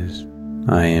sunrise,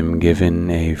 I am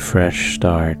given a fresh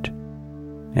start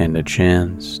and a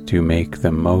chance to make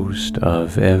the most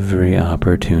of every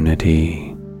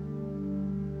opportunity.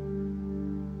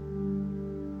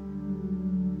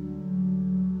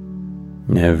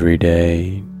 Every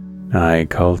day, I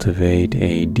cultivate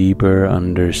a deeper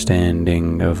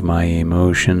understanding of my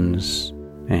emotions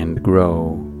and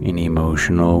grow in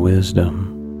emotional wisdom.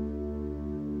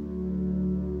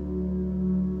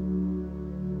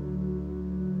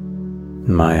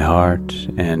 My heart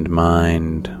and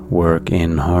mind work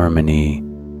in harmony,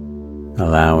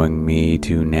 allowing me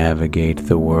to navigate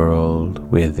the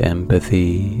world with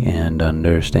empathy and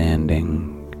understanding.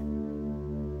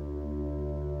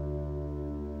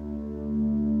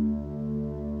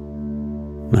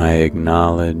 I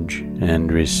acknowledge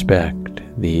and respect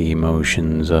the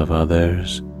emotions of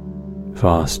others,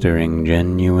 fostering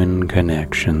genuine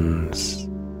connections.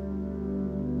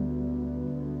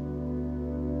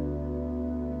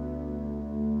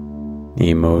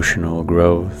 Emotional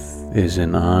growth is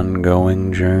an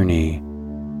ongoing journey,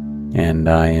 and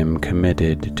I am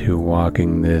committed to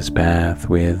walking this path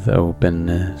with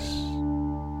openness.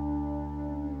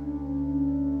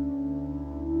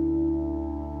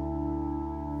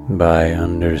 By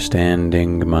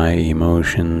understanding my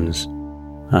emotions,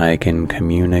 I can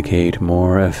communicate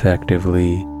more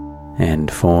effectively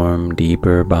and form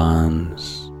deeper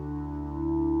bonds.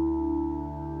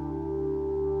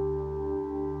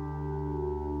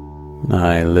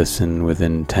 I listen with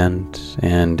intent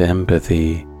and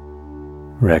empathy,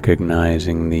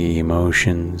 recognizing the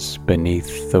emotions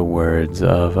beneath the words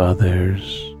of others.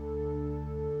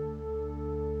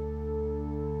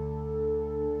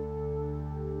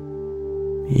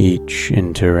 Each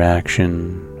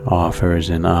interaction offers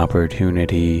an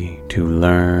opportunity to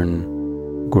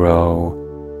learn,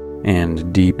 grow,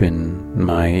 and deepen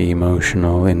my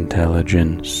emotional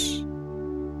intelligence.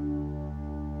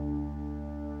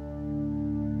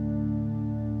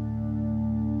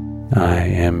 I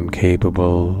am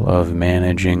capable of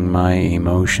managing my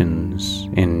emotions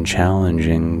in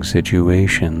challenging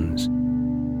situations,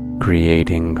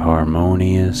 creating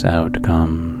harmonious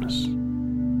outcomes.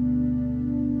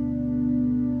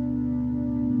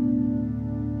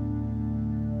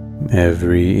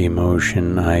 Every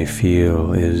emotion I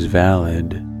feel is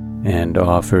valid and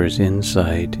offers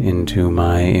insight into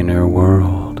my inner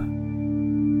world.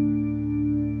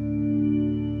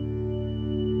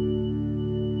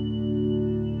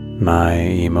 My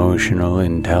emotional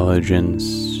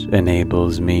intelligence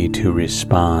enables me to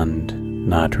respond,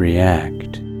 not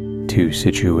react, to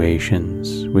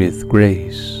situations with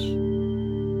grace.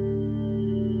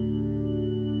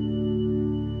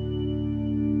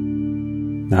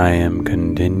 I am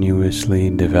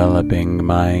continuously developing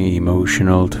my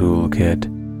emotional toolkit,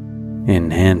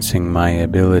 enhancing my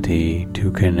ability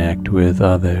to connect with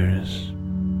others.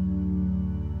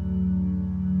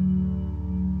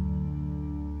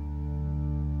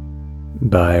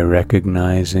 By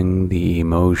recognizing the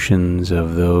emotions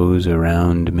of those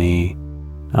around me,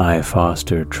 I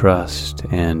foster trust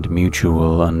and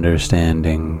mutual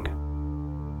understanding.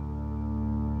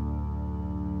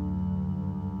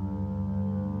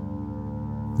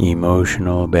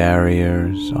 Emotional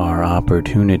barriers are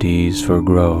opportunities for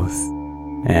growth,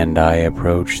 and I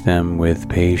approach them with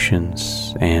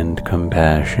patience and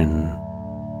compassion.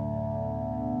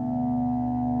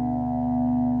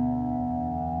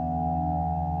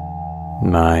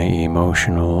 My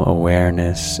emotional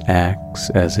awareness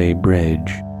acts as a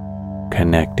bridge,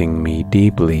 connecting me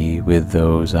deeply with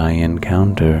those I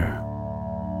encounter.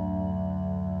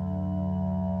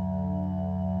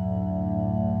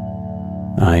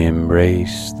 I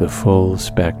embrace the full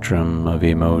spectrum of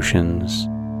emotions,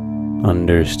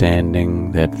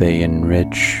 understanding that they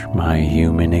enrich my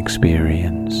human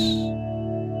experience.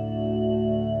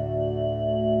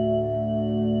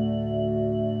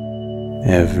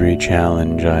 Every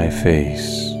challenge I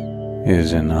face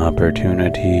is an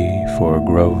opportunity for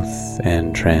growth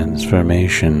and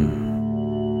transformation.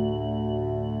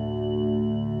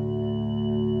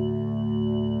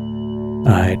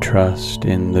 I trust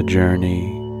in the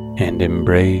journey and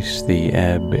embrace the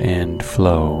ebb and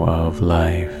flow of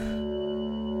life.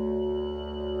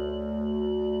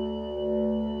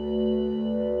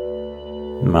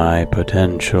 My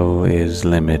potential is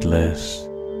limitless,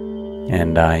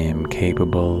 and I am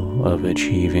capable of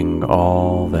achieving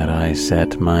all that I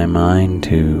set my mind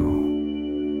to.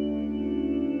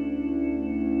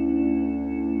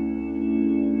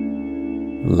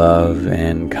 Love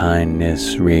and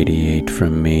kindness radiate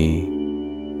from me,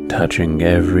 touching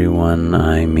everyone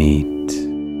I meet.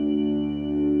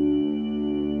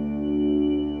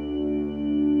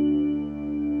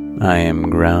 I am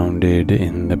grounded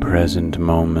in the present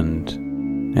moment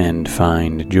and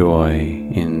find joy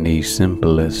in the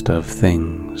simplest of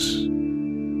things.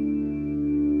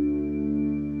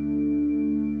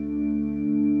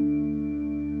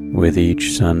 With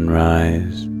each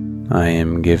sunrise, I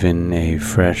am given a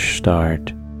fresh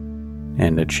start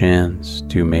and a chance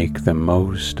to make the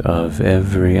most of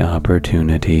every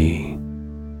opportunity.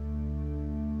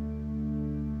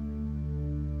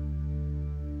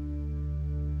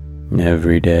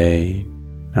 Every day,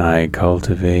 I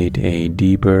cultivate a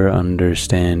deeper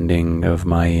understanding of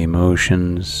my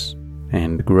emotions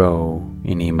and grow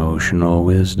in emotional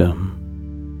wisdom.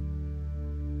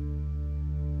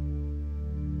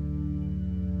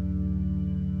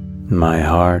 My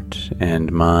heart and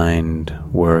mind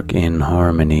work in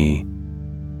harmony,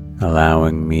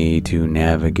 allowing me to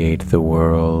navigate the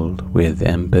world with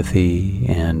empathy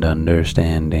and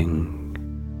understanding.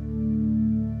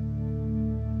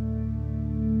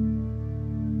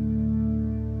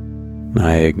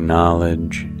 I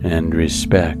acknowledge and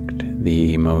respect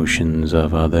the emotions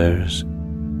of others,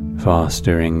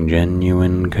 fostering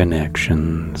genuine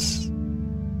connections.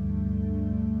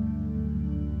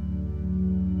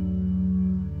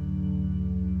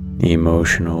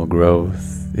 Emotional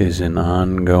growth is an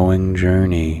ongoing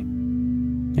journey,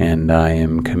 and I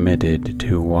am committed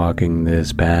to walking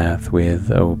this path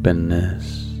with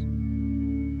openness.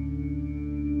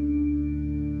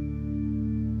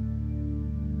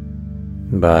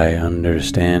 By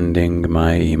understanding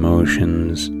my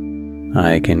emotions,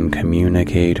 I can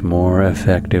communicate more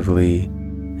effectively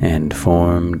and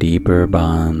form deeper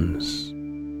bonds.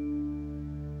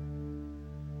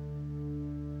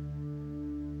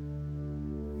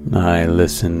 I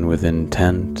listen with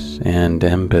intent and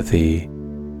empathy,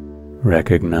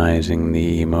 recognizing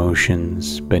the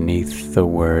emotions beneath the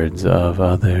words of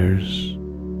others.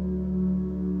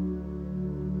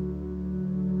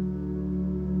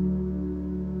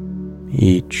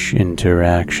 Each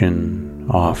interaction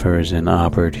offers an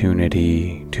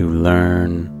opportunity to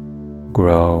learn,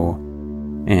 grow,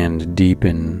 and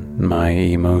deepen my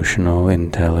emotional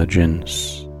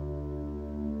intelligence.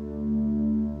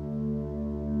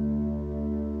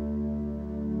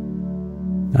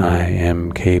 I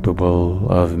am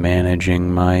capable of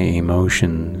managing my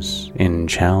emotions in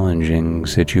challenging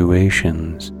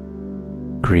situations,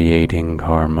 creating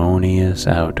harmonious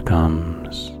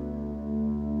outcomes.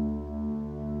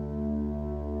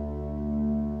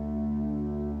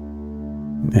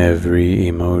 Every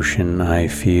emotion I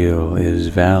feel is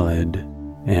valid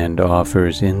and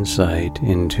offers insight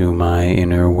into my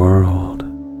inner world.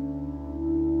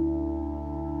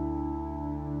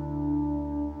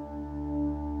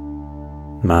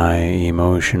 My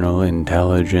emotional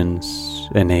intelligence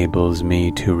enables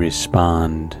me to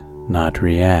respond, not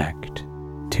react,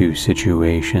 to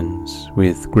situations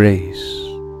with grace.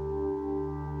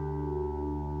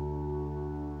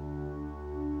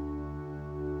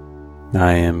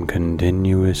 I am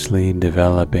continuously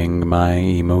developing my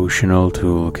emotional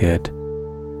toolkit,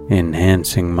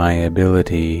 enhancing my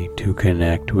ability to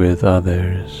connect with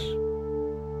others.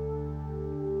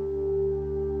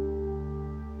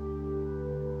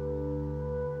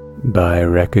 By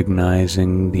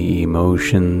recognizing the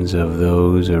emotions of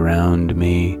those around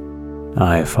me,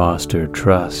 I foster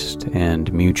trust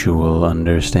and mutual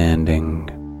understanding.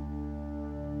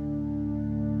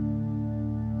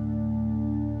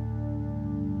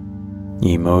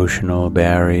 Emotional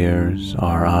barriers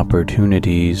are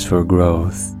opportunities for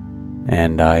growth,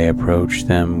 and I approach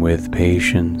them with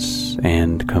patience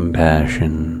and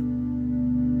compassion.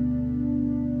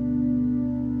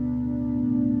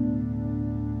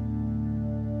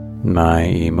 My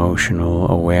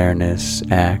emotional awareness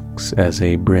acts as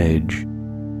a bridge,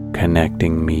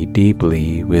 connecting me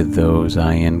deeply with those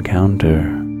I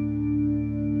encounter.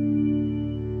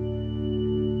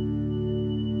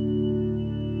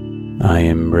 I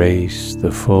embrace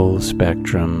the full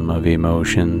spectrum of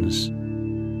emotions,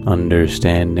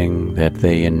 understanding that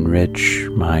they enrich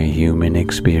my human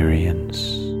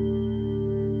experience.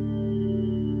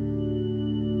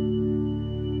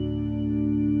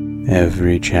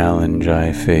 Every challenge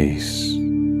I face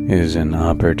is an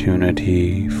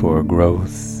opportunity for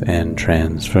growth and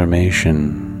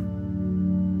transformation.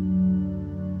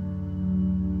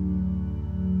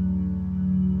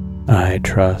 I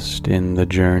trust in the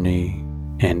journey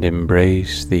and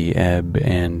embrace the ebb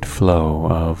and flow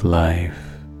of life.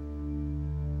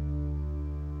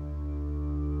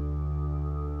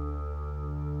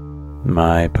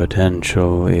 My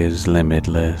potential is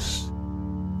limitless,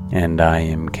 and I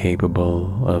am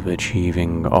capable of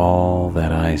achieving all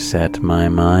that I set my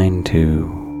mind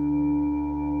to.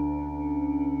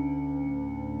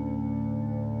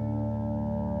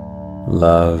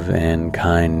 Love and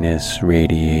kindness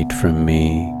radiate from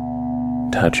me,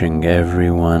 touching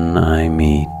everyone I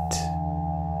meet.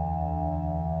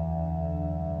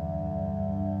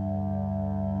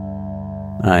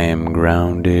 I am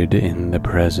grounded in the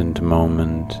present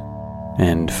moment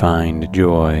and find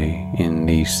joy in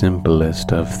the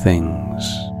simplest of things.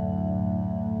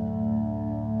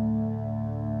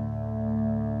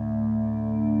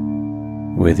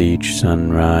 With each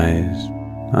sunrise,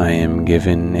 I am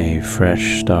given a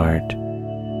fresh start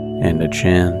and a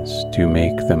chance to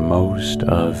make the most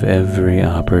of every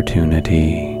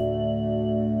opportunity.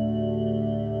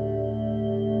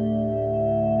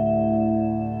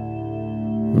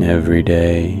 Every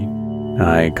day,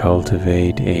 I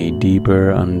cultivate a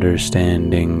deeper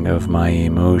understanding of my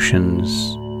emotions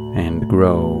and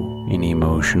grow in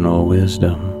emotional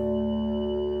wisdom.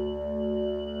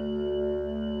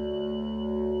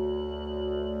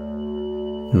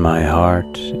 My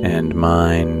heart and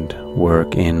mind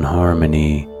work in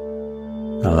harmony,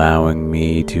 allowing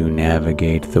me to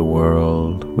navigate the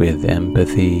world with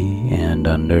empathy and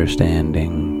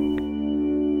understanding.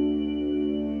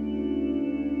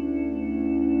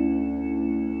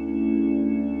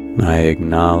 I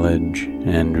acknowledge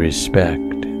and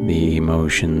respect the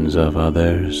emotions of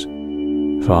others,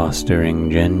 fostering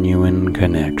genuine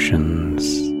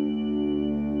connections.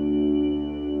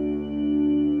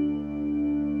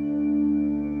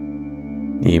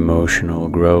 Emotional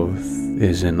growth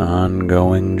is an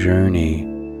ongoing journey,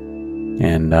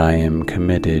 and I am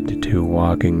committed to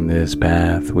walking this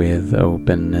path with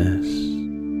openness.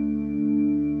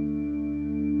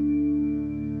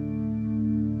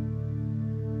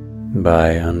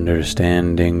 By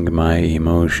understanding my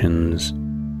emotions,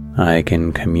 I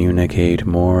can communicate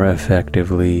more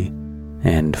effectively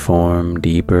and form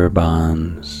deeper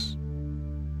bonds.